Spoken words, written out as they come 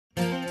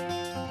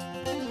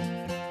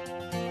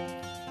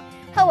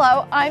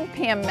Hello, I'm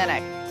Pam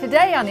Minnick.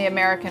 Today on The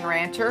American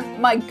Rancher,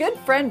 my good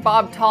friend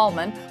Bob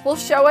Tallman will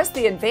show us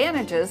the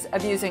advantages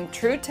of using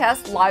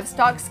Tru-Test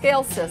livestock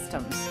scale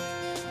systems.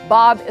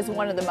 Bob is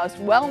one of the most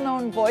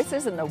well-known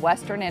voices in the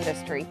Western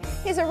industry.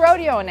 He's a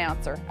rodeo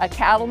announcer, a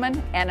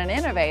cattleman, and an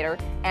innovator,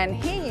 and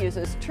he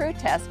uses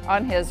Tru-Test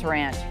on his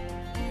ranch.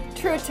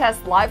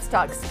 Tru-Test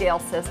livestock scale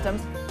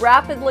systems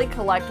rapidly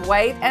collect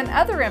weight and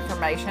other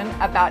information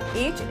about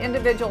each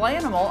individual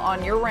animal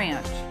on your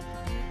ranch.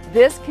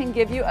 This can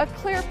give you a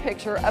clear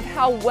picture of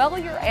how well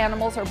your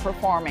animals are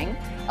performing,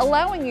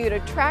 allowing you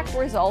to track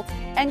results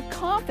and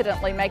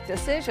confidently make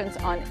decisions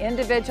on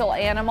individual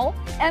animal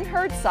and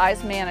herd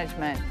size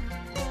management.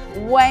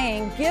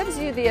 Weighing gives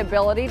you the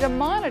ability to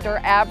monitor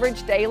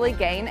average daily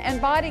gain and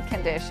body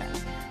condition,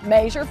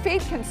 measure feed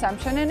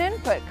consumption and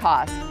input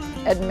costs,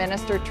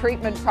 administer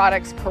treatment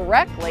products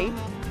correctly,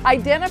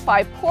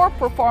 identify poor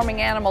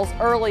performing animals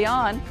early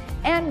on,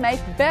 and make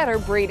better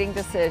breeding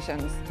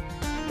decisions.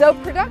 Though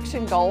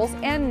production goals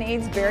and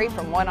needs vary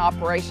from one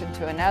operation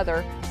to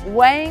another,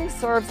 weighing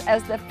serves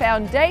as the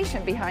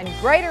foundation behind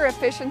greater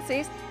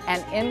efficiencies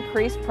and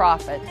increased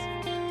profits.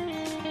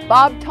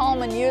 Bob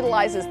Tallman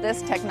utilizes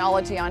this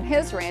technology on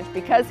his ranch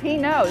because he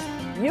knows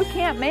you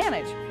can't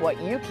manage what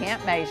you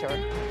can't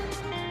measure.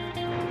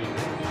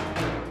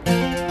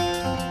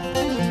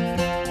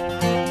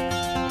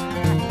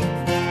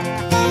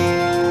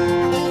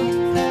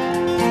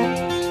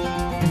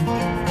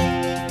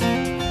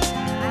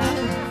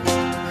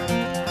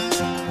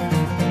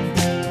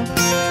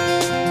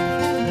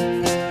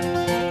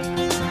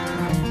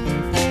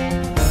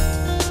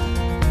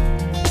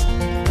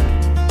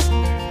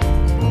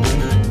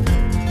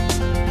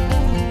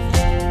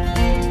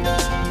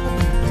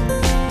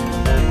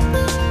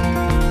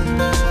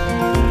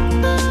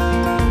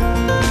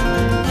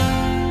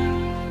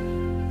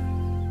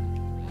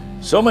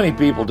 So many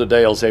people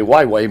today will say,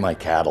 why weigh my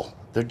cattle?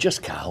 They're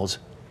just cows.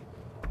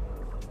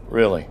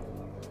 Really?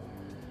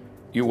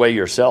 You weigh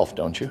yourself,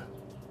 don't you?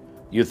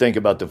 You think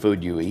about the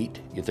food you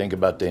eat. You think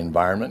about the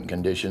environment and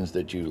conditions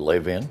that you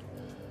live in.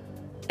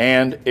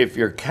 And if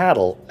your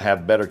cattle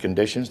have better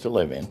conditions to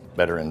live in,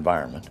 better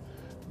environment,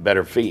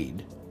 better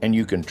feed, and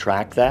you can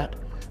track that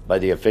by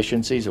the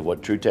efficiencies of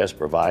what Tru-Test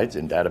provides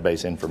in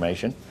database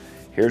information,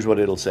 here's what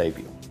it'll save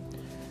you.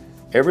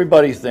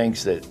 Everybody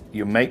thinks that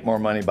you make more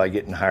money by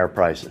getting higher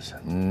prices.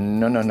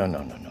 No.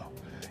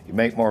 You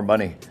make more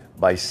money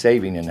by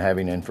saving and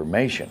having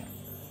information.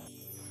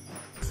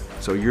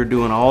 So you're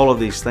doing all of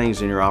these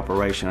things in your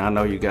operation. I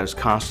know you guys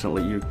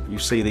constantly, you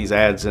see these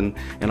ads in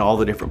all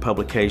the different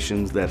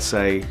publications that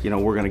say, you know,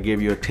 we're going to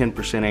give you a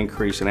 10%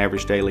 increase in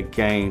average daily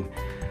gain.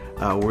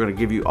 We're going to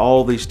give you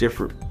all these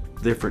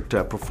different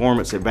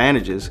performance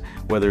advantages,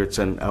 whether it's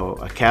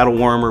a cattle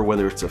wormer,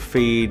 whether it's a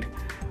feed,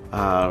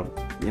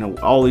 you know,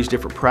 all these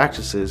different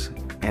practices.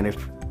 And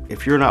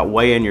if you're not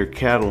weighing your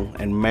cattle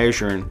and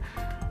measuring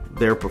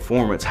their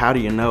performance, how do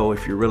you know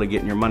if you're really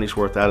getting your money's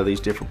worth out of these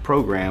different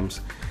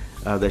programs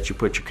that you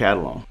put your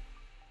cattle on?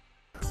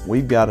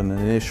 We've got an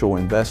initial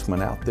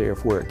investment out there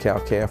if we're a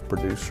cow-calf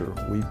producer.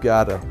 We've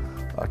got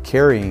a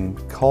carrying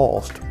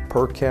cost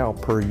per cow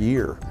per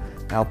year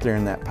out there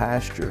in that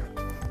pasture.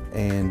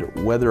 And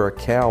whether a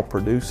cow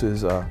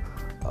produces a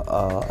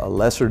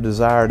lesser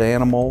desired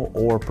animal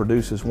or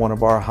produces one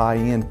of our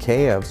high-end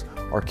calves,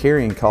 our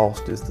carrying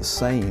cost is the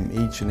same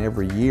each and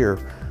every year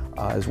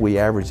as we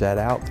average that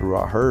out through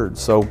our herd.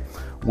 So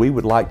we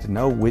would like to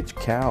know which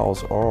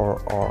cows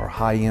are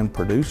high-end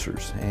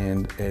producers,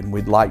 and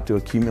we'd like to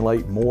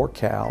accumulate more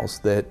cows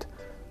that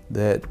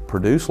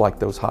produce like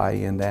those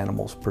high-end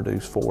animals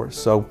produce for us.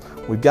 So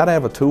we've got to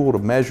have a tool to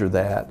measure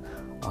that,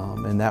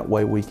 and that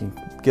way we can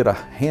get a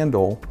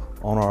handle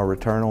on our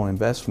return on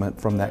investment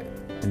from that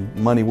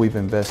money we've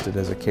invested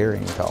as a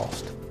carrying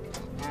cost.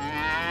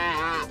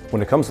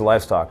 When it comes to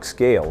livestock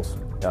scales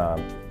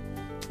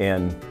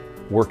and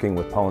working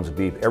with pounds of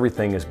beef,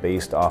 everything is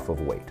based off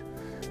of weight.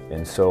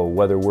 And so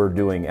whether we're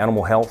doing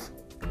animal health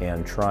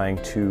and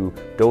trying to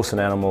dose an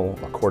animal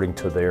according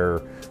to their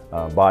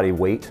body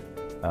weight,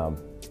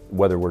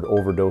 whether we're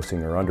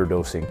overdosing or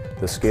underdosing,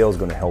 the scale is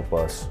going to help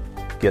us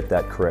get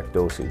that correct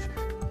dosage.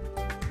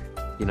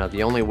 You know,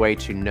 the only way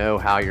to know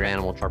how your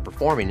animals are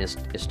performing is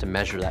to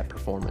measure that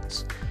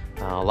performance.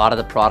 A lot of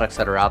the products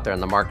that are out there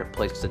in the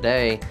marketplace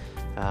today,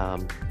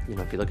 you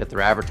know, if you look at their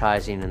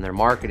advertising and their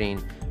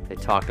marketing, they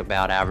talk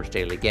about average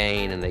daily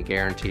gain and they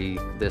guarantee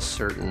this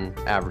certain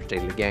average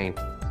daily gain.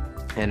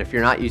 And if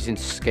you're not using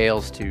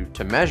scales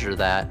to measure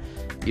that,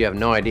 you have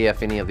no idea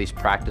if any of these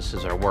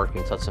practices are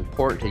working. So it's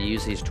important to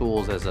use these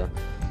tools as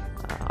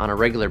on a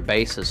regular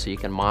basis so you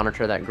can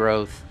monitor that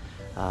growth.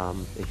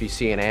 If you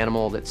see an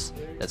animal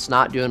that's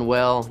not doing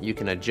well, you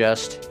can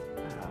adjust,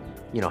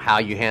 you know, how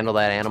you handle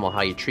that animal,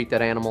 how you treat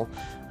that animal.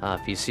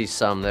 If you see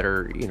some that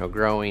are, you know,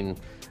 growing,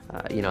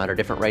 you know, at a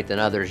different rate than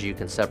others, you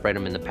can separate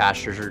them in the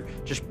pastures or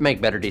just make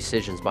better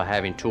decisions by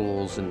having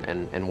tools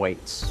and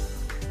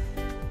weights.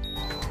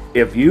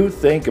 If you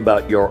think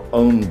about your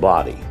own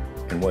body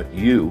and what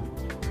you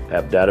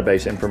have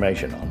database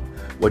information on,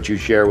 what you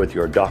share with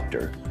your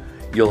doctor,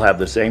 You'll have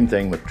the same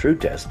thing with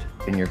Tru-Test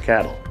in your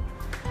cattle.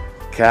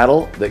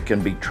 Cattle that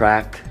can be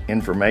tracked,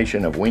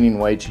 information of weaning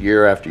weights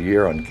year after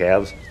year on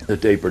calves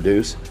that they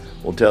produce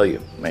will tell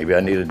you, maybe I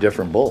need a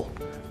different bull,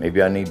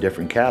 maybe I need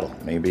different cattle,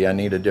 maybe I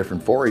need a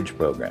different forage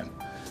program.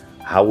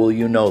 How will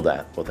you know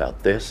that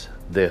without this,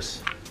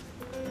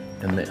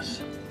 and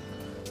this?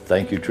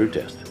 Thank you,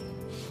 Tru-Test.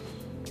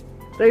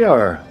 They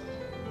are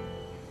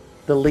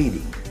the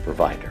leading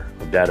provider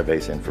of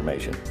database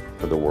information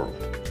for the world.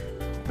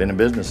 Been in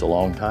business a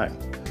long time.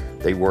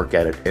 They work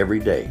at it every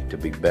day to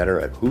be better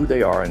at who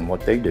they are and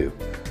what they do,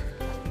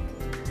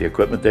 the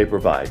equipment they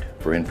provide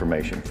for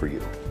information for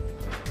you.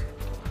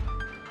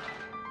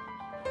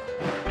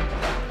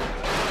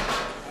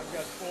 I've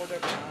got 4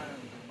 different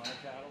irons in my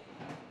cattle.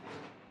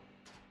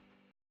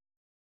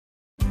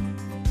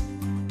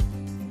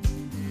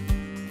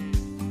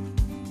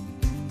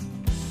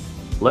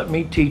 Let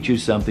me teach you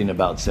something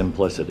about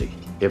simplicity.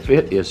 If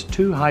it is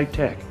too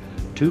high-tech,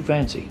 too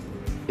fancy,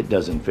 it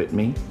doesn't fit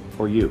me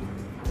or you.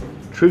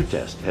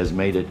 Tru-Test has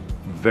made it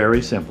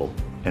very simple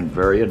and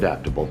very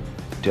adaptable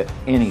to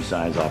any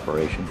size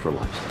operation for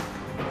livestock.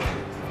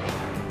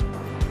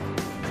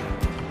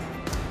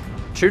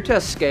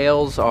 Tru-Test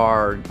scales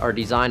are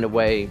designed to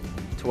weigh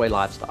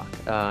livestock.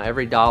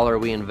 Every dollar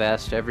we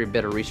invest, every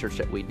bit of research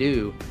that we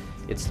do,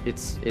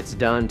 it's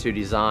done to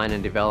design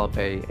and develop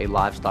a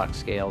livestock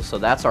scale. So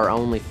that's our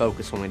only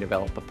focus when we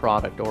develop a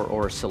product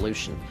or a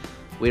solution.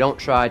 We don't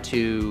try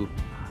to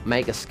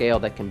make a scale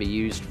that can be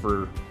used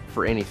for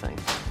anything.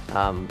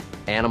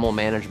 Animal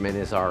management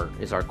is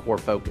our core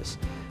focus,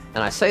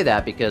 and I say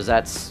that because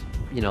that's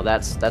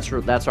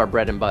our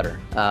bread and butter.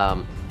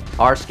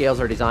 Our scales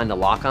are designed to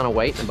lock on a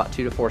weight in about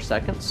 2 to 4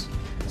 seconds.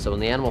 So when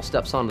the animal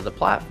steps onto the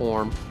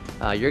platform,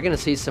 you're going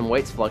to see some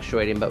weights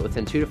fluctuating, but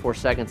within 2 to 4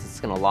 seconds, it's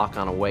going to lock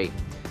on a weight.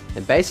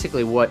 And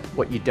basically,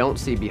 what you don't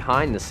see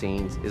behind the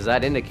scenes is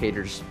that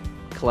indicator's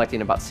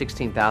collecting about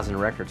 16,000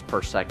 records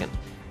per second,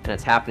 and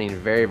it's happening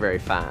very, very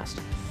fast.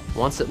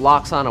 Once it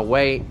locks on a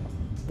weight,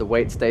 the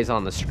weight stays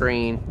on the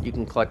screen. You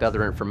can collect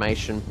other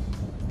information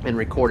and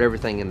record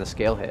everything in the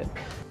scale head.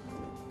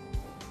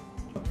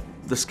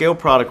 The scale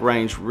product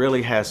range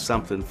really has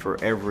something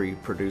for every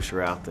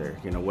producer out there.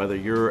 You know, whether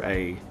you're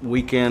a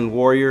weekend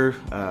warrior,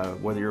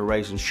 whether you're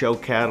raising show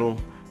cattle,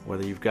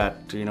 whether you've got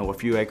a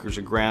few acres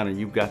of ground and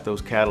you've got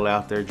those cattle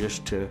out there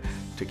just to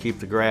keep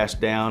the grass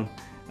down,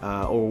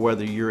 or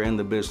whether you're in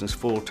the business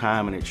full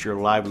time and it's your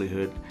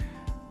livelihood,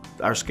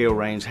 our scale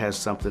range has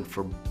something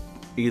for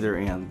either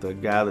end. The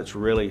guy that's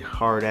really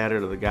hard at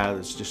it or the guy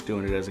that's just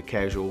doing it as a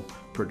casual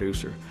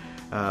producer.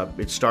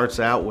 It starts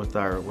out with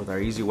our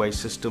Easy Weigh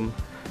system,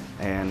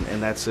 and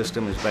that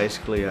system is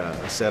basically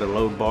a set of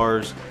load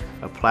bars,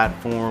 a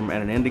platform,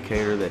 and an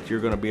indicator that you're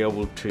going to be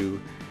able to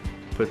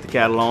put the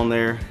cattle on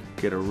there,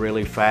 get a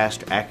really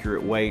fast,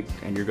 accurate weight,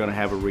 and you're going to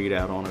have a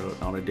readout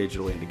on a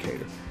digital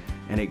indicator.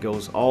 And it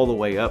goes all the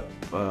way up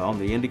on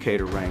the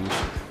indicator range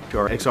to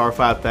our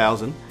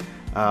XR5000,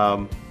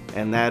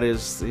 and that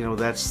is,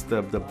 that's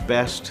the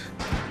best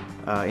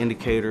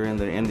indicator in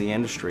the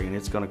industry, and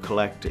it's going to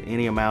collect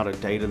any amount of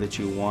data that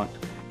you want.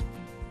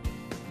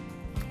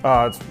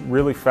 It's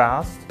really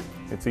fast,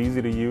 it's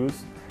easy to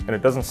use, and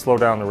it doesn't slow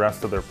down the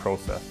rest of their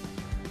process.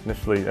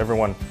 Initially,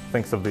 everyone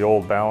thinks of the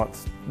old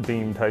balance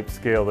beam type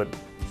scale that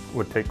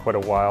would take quite a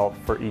while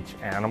for each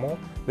animal.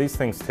 These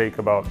things take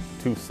about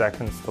 2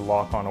 seconds to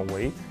lock on a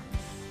weight,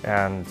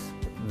 and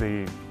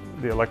the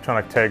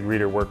electronic tag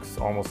reader works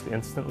almost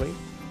instantly.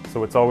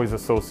 So it's always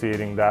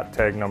associating that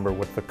tag number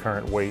with the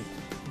current weight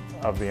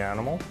of the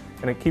animal,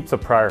 and it keeps a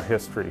prior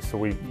history. So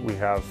we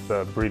have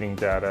the breeding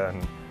data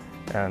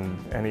and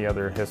any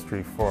other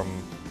history from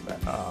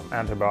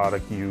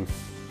antibiotic use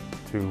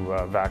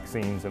to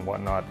vaccines and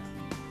whatnot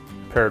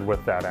paired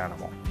with that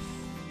animal.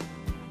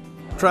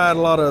 Tried a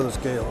lot of other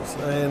scales,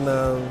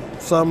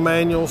 and some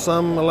manual,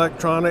 some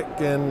electronic,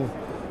 and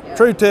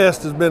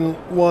Tru-Test has been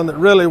one that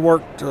really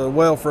worked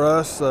well for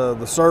us.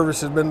 The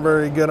service has been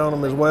very good on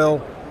them as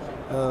well.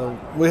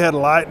 We had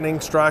lightning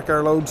strike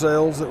our load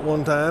cells at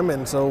one time,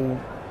 and so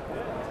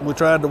we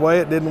tried to weigh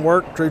it, didn't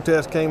work.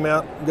 Tru-Test came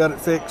out, got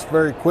it fixed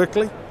very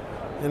quickly,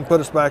 and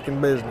put us back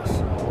in business.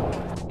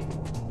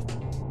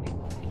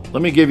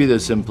 Let me give you the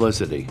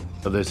simplicity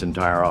of this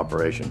entire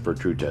operation for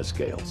Tru-Test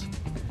scales.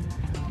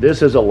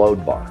 This is a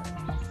load bar.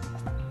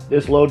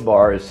 This load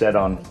bar is set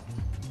on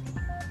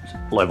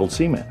leveled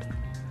cement.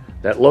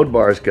 That load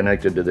bar is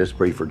connected to this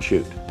preferred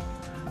chute.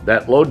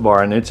 That load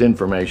bar and its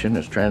information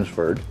is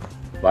transferred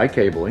by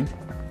cabling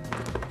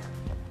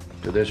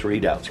to this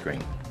readout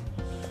screen.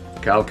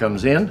 Cow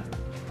comes in,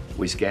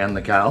 we scan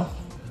the cow,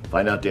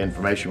 find out the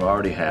information we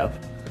already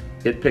have.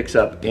 It picks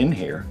up in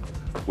here.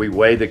 We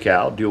weigh the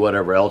cow, do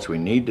whatever else we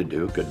need to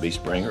do, could be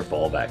spring or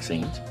fall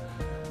vaccines.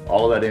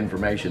 All of that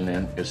information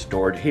then is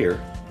stored here.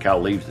 Cow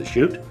leaves the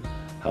chute.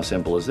 How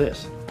simple is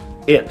this?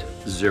 It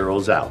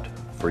zeroes out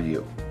for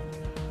you.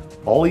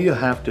 All you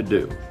have to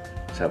do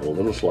is have a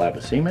little slab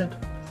of cement,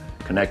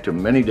 connect to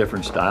many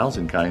different styles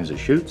and kinds of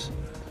chutes,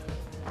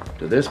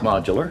 to this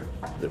modular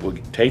that will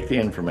take the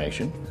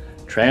information,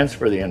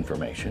 transfer the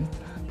information,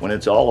 When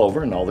it's all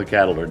over and all the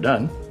cattle are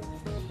done,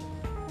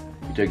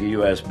 you take a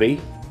USB,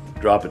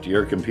 drop it to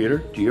your computer,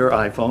 to your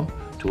iPhone,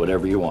 to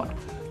whatever you want.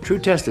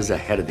 Tru-Test is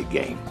ahead of the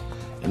game,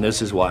 and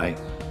this is why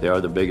they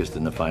are the biggest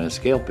and the finest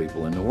scale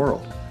people in the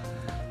world.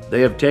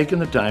 They have taken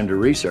the time to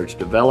research,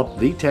 develop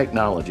the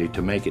technology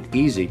to make it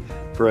easy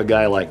for a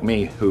guy like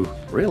me who,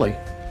 really,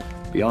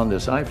 beyond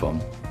this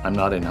iPhone, I'm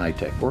not in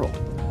high-tech world.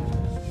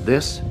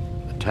 This,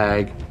 the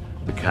tag,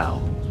 the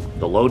cow,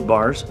 the load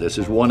bars, this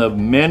is one of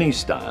many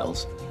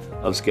styles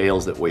of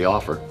scales that we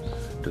offer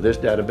to this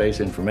database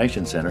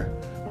information center.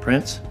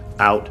 Prints,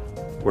 out,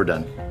 we're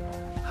done.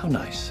 How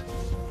nice.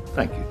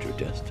 Thank you,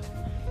 Tru-Test.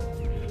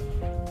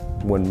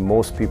 When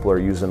most people are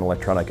using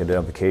electronic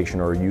identification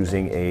or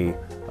using a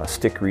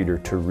stick reader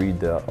to read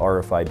the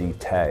RFID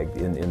tag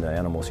in the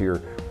animal's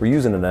ear, we're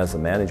using it as a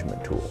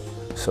management tool.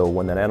 So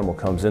when that animal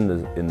comes in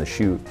the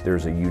chute,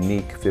 there's a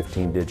unique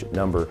 15-digit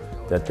number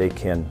that they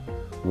can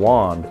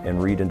wand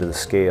and read into the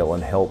scale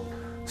and help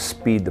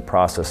speed the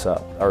process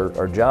up.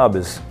 Our job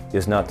is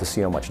not to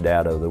see how much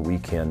data that we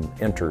can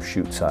enter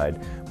chute side,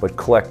 but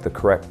collect the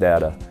correct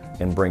data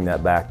and bring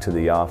that back to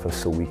the office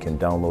so we can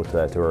download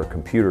that to our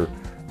computer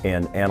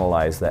and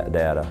analyze that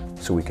data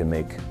so we can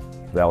make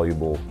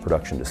valuable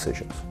production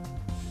decisions.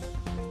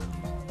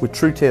 With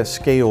Tru-Test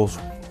scales,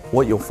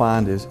 what you'll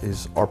find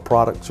is our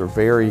products are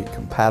very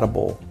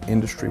compatible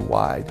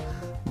industry-wide.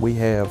 We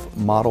have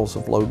models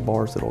of load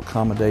bars that will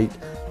accommodate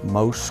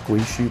most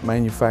squeeze chute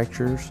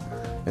manufacturers,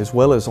 as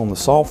well as on the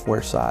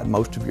software side,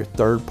 most of your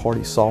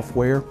third-party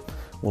software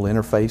will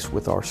interface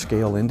with our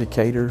scale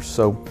indicators,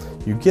 so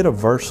you get a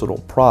versatile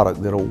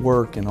product that'll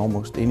work in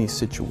almost any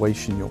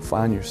situation you'll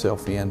find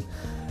yourself in.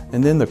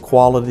 And then the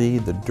quality,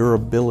 the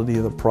durability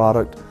of the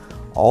product,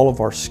 all of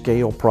our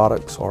scale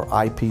products are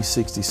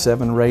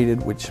IP67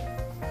 rated, which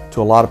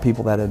to a lot of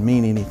people that doesn't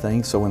mean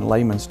anything, so in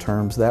layman's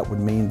terms that would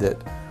mean that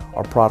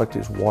our product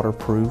is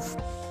waterproof,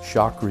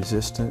 shock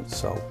resistant,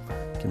 so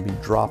it can be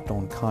dropped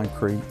on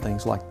concrete,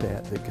 things like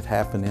that could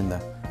happen in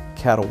the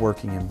cattle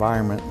working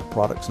environment and the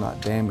product's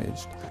not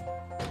damaged.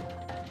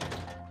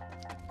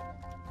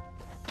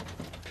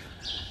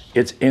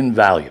 It's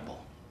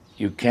invaluable.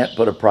 You can't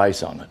put a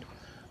price on it,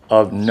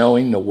 of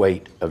knowing the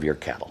weight of your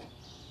cattle.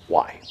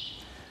 Why?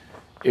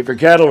 If your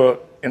cattle are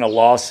in a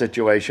loss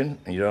situation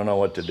and you don't know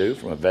what to do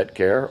from a vet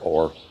care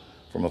or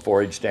from a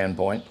forage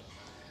standpoint,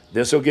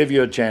 this will give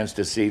you a chance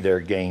to see their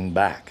gain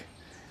back.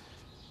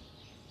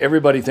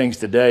 Everybody thinks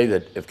today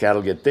that if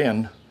cattle get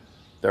thin,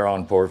 they're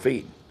on poor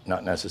feed.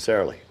 Not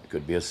necessarily. It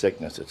could be a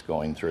sickness that's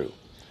going through.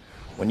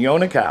 When you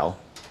own a cow,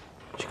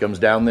 she comes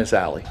down this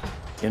alley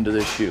into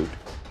this chute.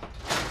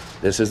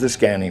 This is the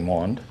scanning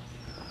wand.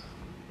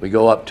 We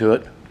go up to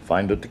it,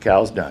 find what the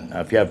cow's done.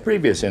 Now, if you have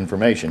previous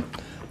information,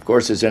 of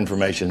course, this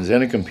information is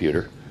in a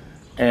computer,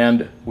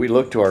 and we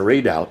look to our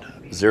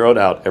readout, zeroed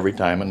out every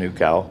time a new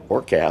cow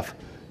or calf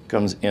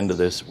comes into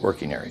this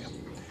working area.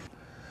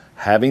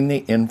 Having the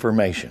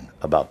information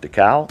about the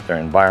cow, their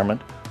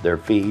environment, their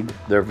feed,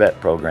 their vet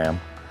program,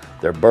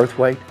 their birth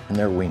weight, and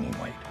their weaning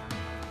weight.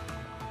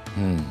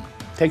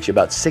 Takes you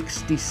about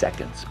 60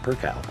 seconds per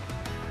cow,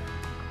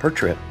 per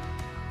trip,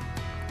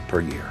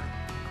 per year.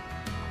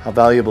 How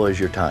valuable is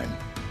your time?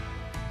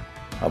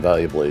 How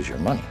valuable is your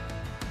money?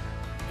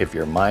 If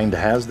your mind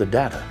has the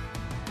data,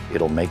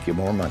 it'll make you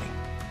more money.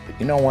 But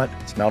you know what?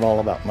 It's not all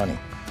about money.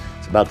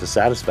 It's about the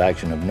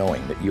satisfaction of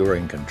knowing that you're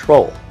in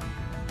control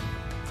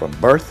from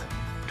birth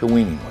to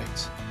weaning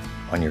weights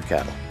on your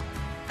cattle.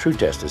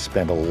 Tru-Test has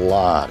spent a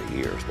lot of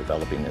years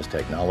developing this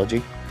technology.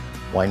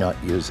 Why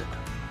not use it?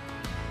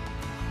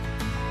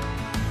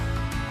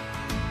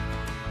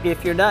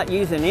 If you're not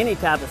using any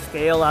type of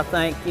scale, I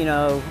think,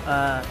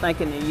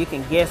 thinking that you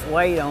can guess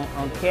weight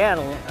on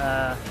cattle,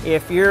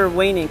 if you're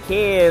weaning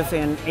calves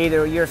and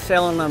either you're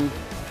selling them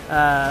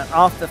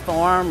off the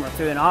farm or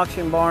through an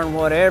auction barn,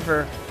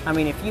 whatever, I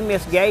mean, if you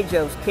misgauge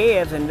those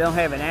calves and don't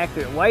have an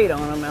accurate weight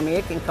on them, I mean,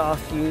 it can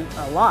cost you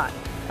a lot,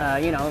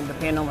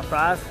 depending on the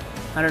price,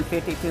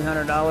 $150,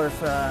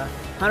 $200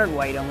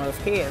 hundredweight on those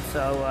calves.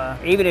 So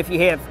even if you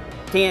have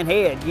 10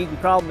 head, you can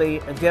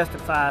probably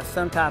justify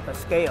some type of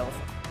scales.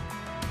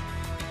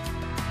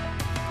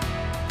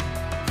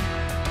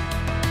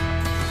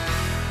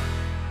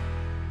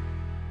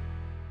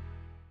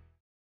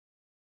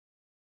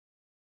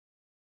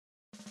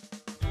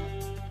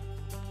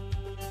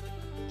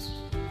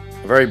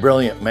 A very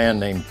brilliant man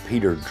named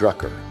Peter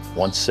Drucker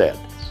once said,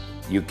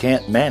 "You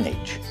can't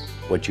manage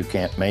what you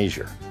can't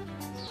measure."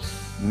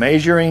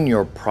 Measuring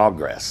your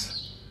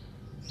progress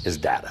is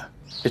data.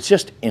 It's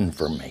just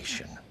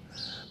information.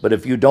 But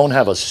if you don't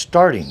have a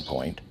starting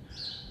point,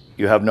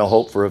 you have no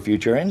hope for a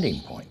future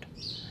ending point.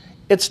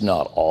 It's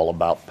not all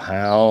about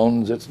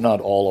pounds, it's not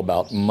all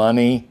about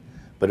money,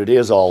 but it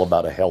is all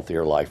about a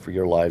healthier life for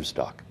your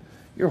livestock.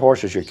 Your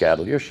horses, your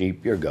cattle, your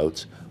sheep, your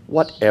goats,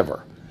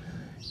 whatever.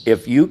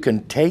 If you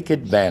can take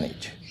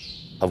advantage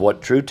of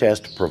what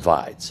Tru-Test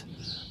provides,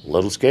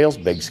 little scales,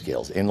 big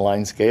scales,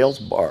 inline scales,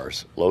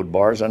 bars, load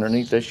bars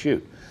underneath this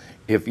chute.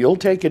 If you'll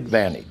take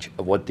advantage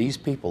of what these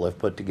people have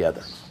put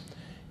together,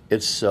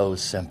 It's so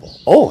simple.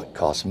 Oh, it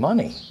costs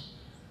money.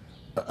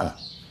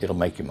 It'll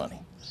make you money.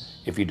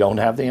 If you don't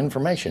have the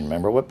information,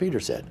 remember what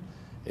Peter said.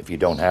 If you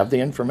don't have the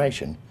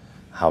information,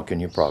 how can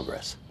you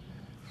progress?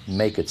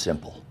 Make it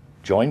simple.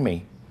 Join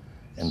me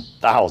and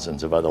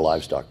thousands of other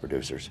livestock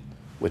producers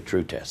with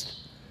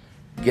Tru-Test.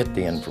 Get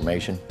the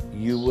information.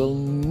 You will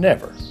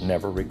never,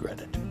 never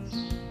regret it.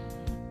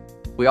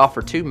 We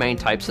offer two main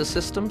types of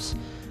systems.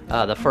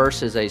 The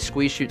first is a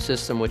squeeze chute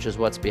system, which is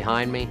what's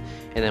behind me,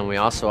 and then we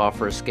also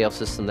offer a scale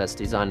system that's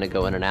designed to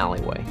go in an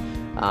alleyway.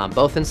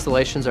 Both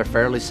installations are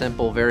fairly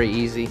simple, very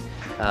easy.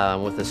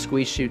 With the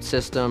squeeze chute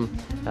system,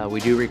 we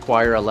do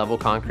require a level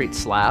concrete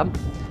slab,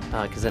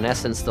 because in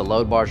essence the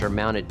load bars are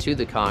mounted to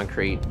the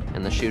concrete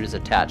and the chute is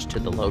attached to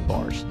the load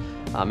bars.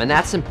 And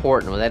that's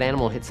important. When that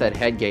animal hits that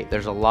head gate,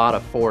 there's a lot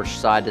of force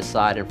side to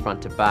side and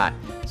front to back,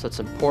 so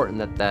it's important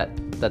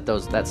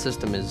that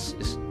system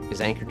is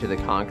anchored to the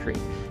concrete.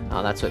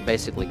 That's what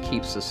basically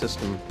keeps the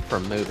system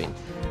from moving.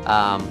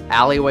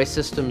 Alleyway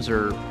systems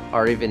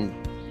are even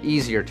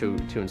easier to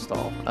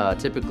install.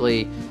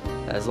 Typically,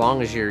 as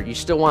long as you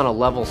still want a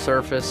level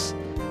surface,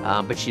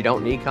 but you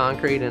don't need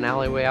concrete in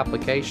alleyway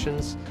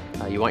applications.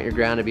 You want your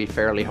ground to be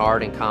fairly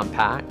hard and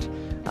compact.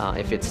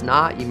 If it's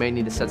not, you may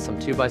need to set some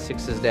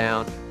 2x6s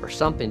down or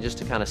something just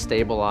to kind of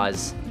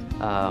stabilize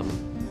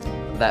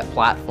that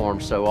platform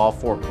so all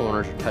four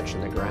corners are touching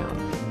the ground.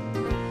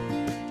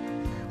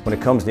 When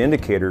it comes to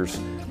indicators,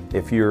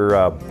 if you're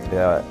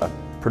a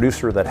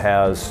producer that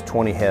has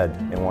 20 head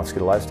and wants to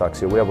get a livestock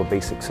scale, we have a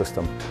basic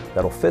system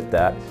that'll fit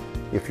that.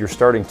 If you're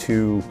starting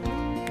to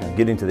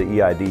get into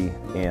the EID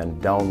and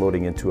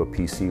downloading into a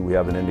PC, we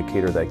have an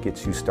indicator that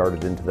gets you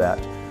started into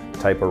that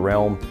type of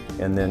realm.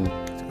 And then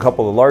a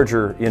couple of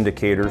larger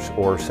indicators,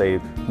 or say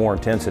more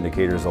intense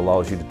indicators,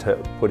 allows you to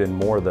put in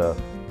more of the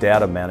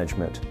data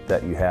management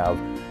that you have.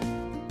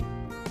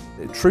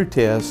 At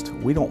Tru-Test,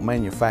 we don't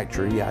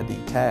manufacture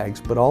EID tags,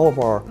 but all of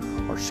our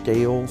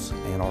scales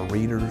and our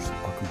readers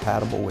are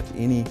compatible with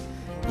any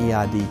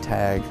EID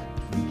tag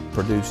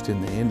produced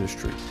in the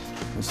industry.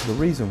 And so the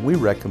reason we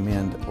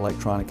recommend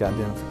electronic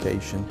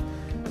identification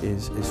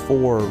is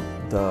for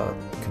the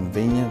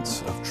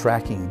convenience of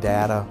tracking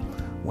data.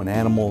 When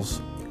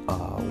animals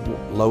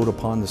load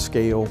upon the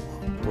scale,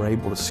 we're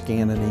able to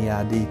scan an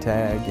EID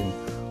tag,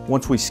 and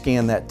once we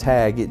scan that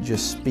tag, it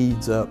just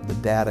speeds up the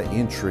data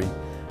entry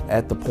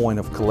at the point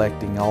of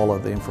collecting all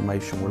of the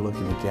information we're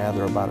looking to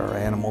gather about our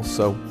animals.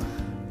 So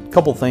a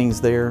couple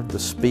things there: the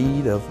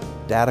speed of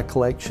data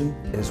collection,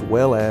 as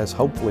well as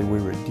hopefully we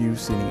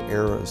reduce any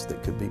errors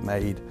that could be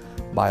made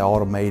by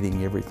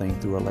automating everything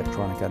through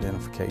electronic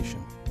identification.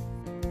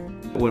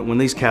 When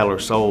these cattle are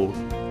sold,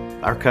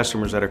 our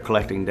customers that are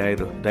collecting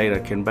data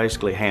can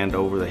basically hand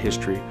over the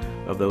history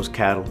of those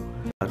cattle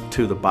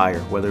to the buyer,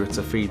 whether it's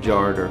a feed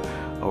yard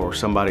or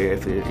somebody,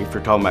 if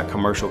you're talking about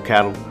commercial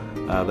cattle,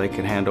 they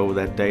can hand over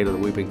that data that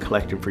we've been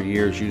collecting for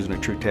years using a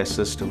Tru-Test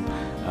system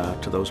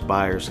to those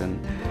buyers, and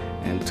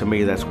to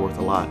me that's worth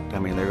a lot. I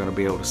mean, they're going to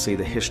be able to see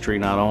the history.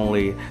 Not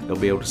only they'll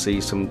be able to see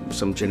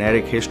some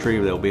genetic history,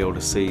 they'll be able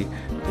to see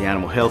the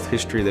animal health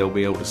history, they'll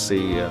be able to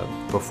see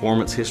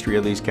performance history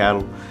of these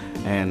cattle.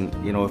 And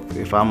you know,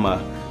 if I'm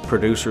a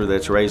producer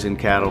that's raising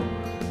cattle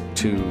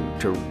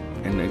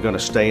and they're going to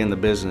stay in the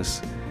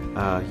business,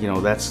 you know,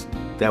 that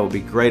would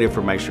be great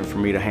information for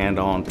me to hand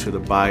on to the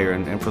buyer.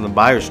 And from the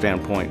buyer's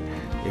standpoint,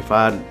 if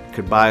I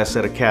could buy a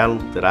set of cattle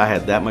that I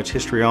had that much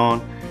history on,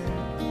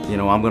 you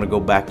know, I'm going to go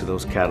back to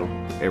those cattle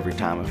every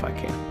time if I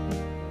can.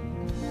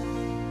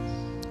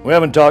 We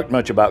haven't talked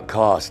much about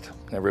cost.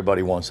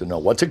 Everybody wants to know,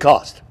 what's it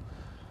cost?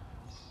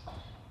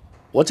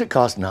 What's it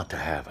cost not to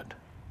have it?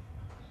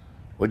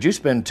 Would you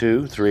spend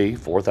 $2,000, $3,000,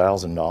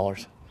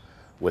 $4,000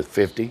 with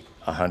 50,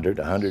 100,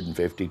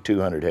 150,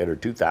 200 head or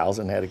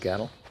 2,000 head of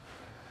cattle?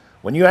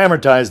 When you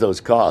amortize those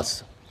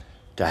costs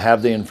to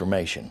have the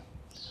information,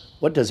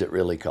 what does it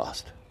really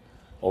cost?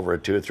 Over a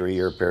 2 or 3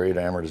 year period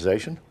of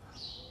amortization?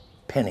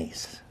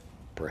 Pennies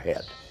per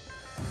head.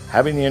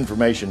 Having the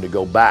information to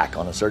go back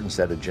on a certain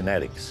set of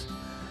genetics,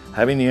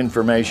 having the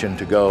information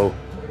to go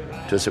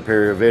to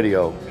Superior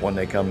Video when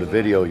they come to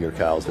video your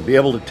cows, to be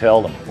able to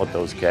tell them what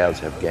those calves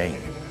have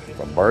gained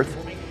from birth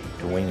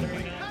to weaning,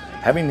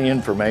 having the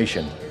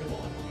information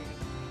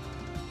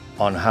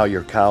on how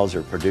your cows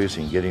are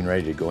producing, getting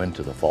ready to go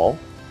into the fall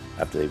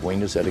after they've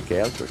weaned a set of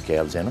calves or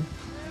calves in them,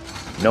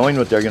 knowing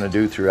what they're going to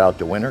do throughout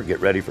the winter, get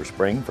ready for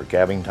spring, for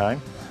calving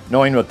time,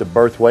 knowing what the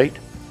birth weight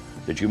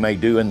that you may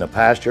do in the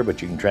pasture,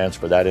 but you can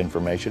transfer that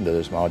information to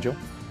this module.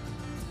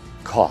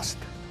 Cost.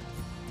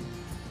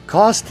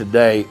 Cost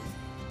today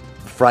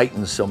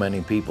frightens so many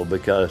people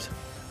because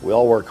we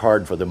all work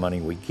hard for the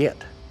money we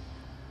get.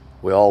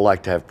 We all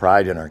like to have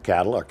pride in our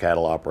cattle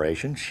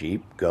operation,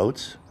 sheep,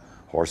 goats,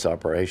 horse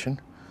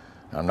operation.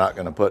 I'm not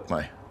going to put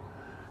my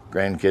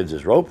grandkids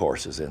as rope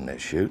horses in this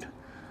chute,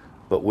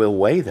 but we'll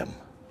weigh them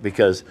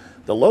because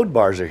the load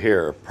bars are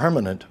here,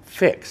 permanent,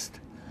 fixed.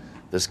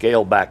 The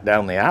scale back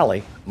down the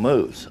alley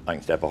moves. I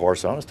can step a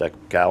horse on it, step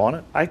a cow on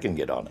it, I can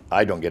get on it.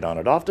 I don't get on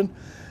it often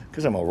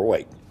because I'm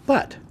overweight.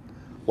 But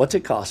what's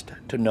it cost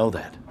to know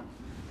that?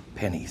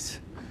 pennies.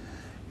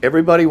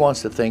 Everybody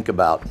wants to think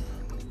about,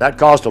 that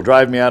cost will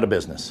drive me out of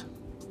business.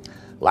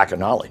 Lack of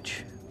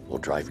knowledge will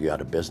drive you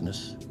out of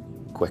business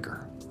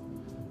quicker.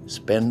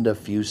 Spend a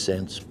few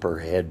cents per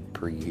head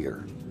per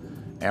year.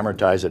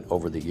 Amortize it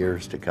over the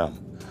years to come.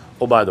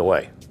 Oh, by the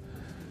way,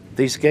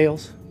 these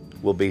scales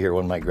will be here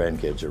when my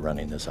grandkids are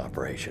running this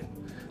operation.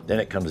 Then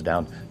it comes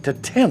down to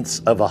tenths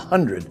of a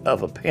hundred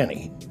of a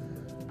penny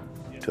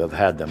to have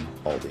had them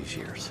all these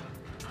years.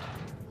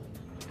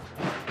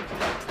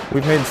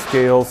 We've made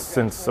scales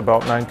since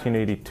about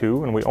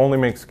 1982, and we only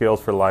make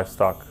scales for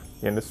livestock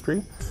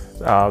industry.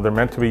 They're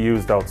meant to be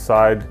used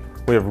outside.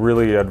 We have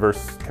really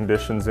adverse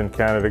conditions in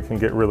Canada. It can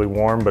get really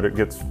warm, but it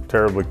gets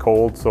terribly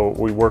cold, so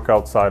we work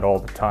outside all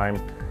the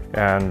time,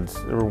 and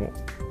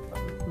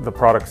the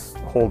products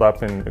hold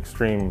up in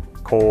extreme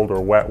cold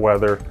or wet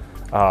weather.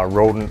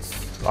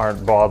 Rodents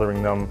aren't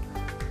bothering them.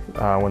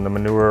 When the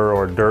manure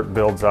or dirt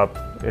builds up,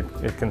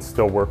 it can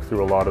still work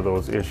through a lot of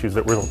those issues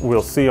that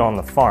we'll see on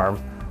the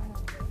farm.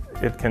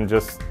 It can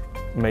just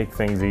make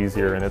things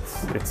easier, and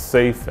it's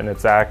safe, and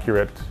it's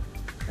accurate,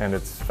 and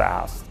it's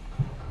fast.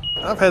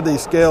 I've had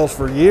these scales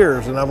for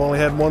years, and I've only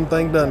had one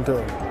thing done to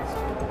them.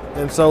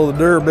 And so the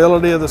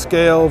durability of the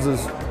scales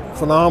is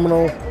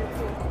phenomenal.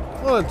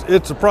 Well,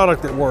 it's a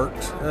product that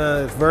works.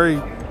 It's very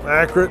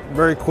accurate,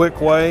 very quick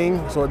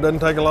weighing, so it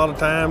doesn't take a lot of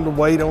time to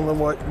wait on the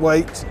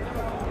weights.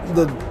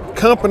 The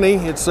company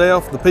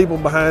itself, the people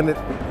behind it,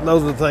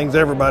 those are the things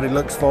everybody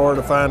looks for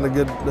to find a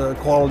good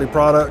quality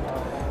product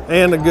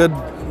and a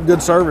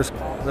good service,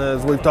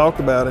 as we've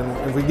talked about.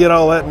 And if we get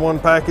all that in one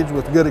package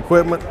with good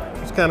equipment,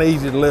 it's kind of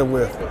easy to live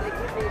with.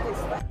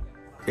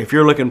 If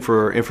you're looking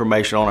for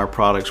information on our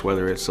products,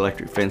 whether it's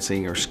electric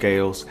fencing or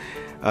scales,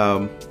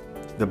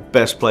 the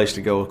best place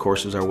to go, of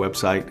course, is our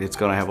website. It's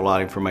going to have a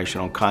lot of information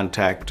on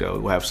contact.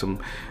 We'll have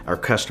our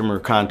customer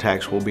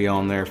contacts will be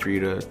on there for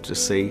you to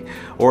see.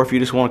 Or if you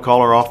just want to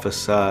call our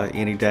office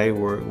any day,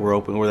 we're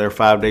open. We're there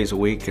 5 days a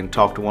week, and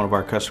talk to one of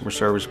our customer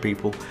service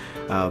people.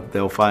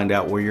 They'll find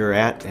out where you're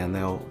at, and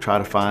they'll try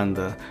to find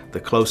the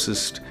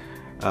closest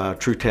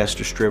Tru-Test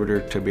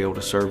distributor to be able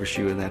to service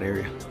you in that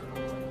area.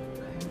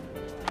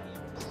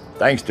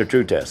 Thanks to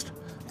Tru-Test,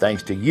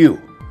 thanks to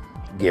you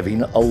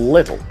giving a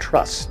little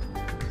trust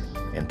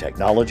in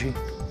technology,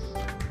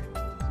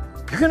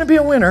 you're going to be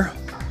a winner.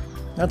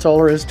 That's all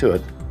there is to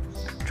it.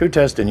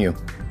 Tru-Test and you,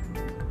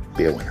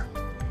 be a winner.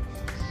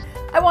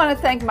 I want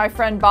to thank my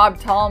friend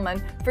Bob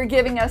Tallman for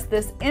giving us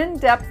this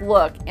in-depth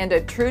look into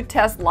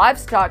Tru-Test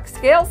livestock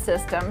scale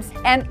systems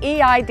and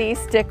EID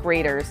stick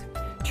readers.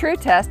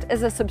 Tru-Test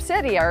is a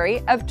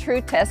subsidiary of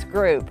Tru-Test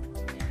Group.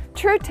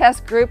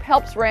 Tru-Test Group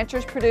helps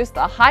ranchers produce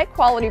the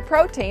high-quality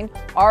protein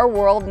our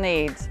world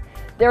needs.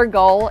 Their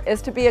goal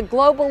is to be a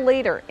global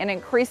leader in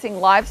increasing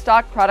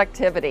livestock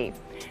productivity.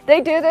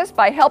 They do this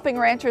by helping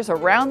ranchers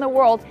around the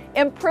world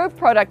improve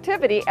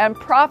productivity and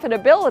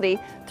profitability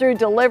through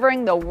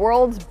delivering the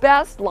world's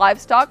best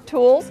livestock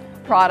tools,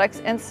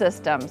 products, and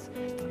systems.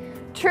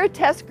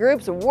 Tru-Test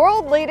Group's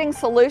world-leading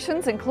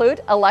solutions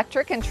include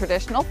electric and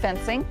traditional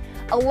fencing,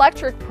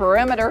 electric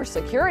perimeter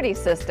security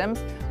systems,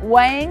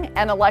 weighing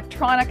and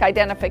electronic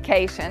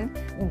identification,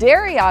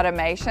 dairy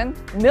automation,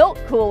 milk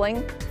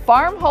cooling,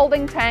 farm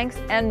holding tanks,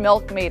 and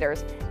milk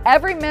meters.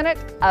 Every minute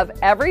of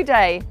every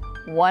day,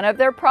 one of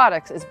their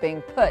products is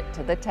being put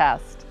to the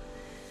test.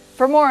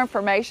 For more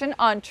information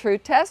on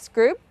Tru-Test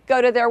Group,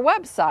 go to their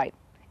website.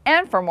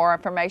 And for more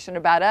information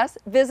about us,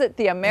 visit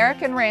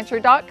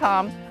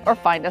theamericanrancher.com or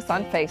find us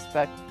on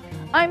Facebook.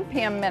 I'm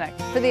Pam Minnick.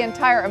 For the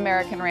entire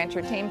American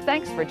Rancher team,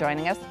 thanks for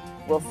joining us.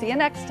 We'll see you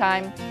next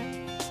time.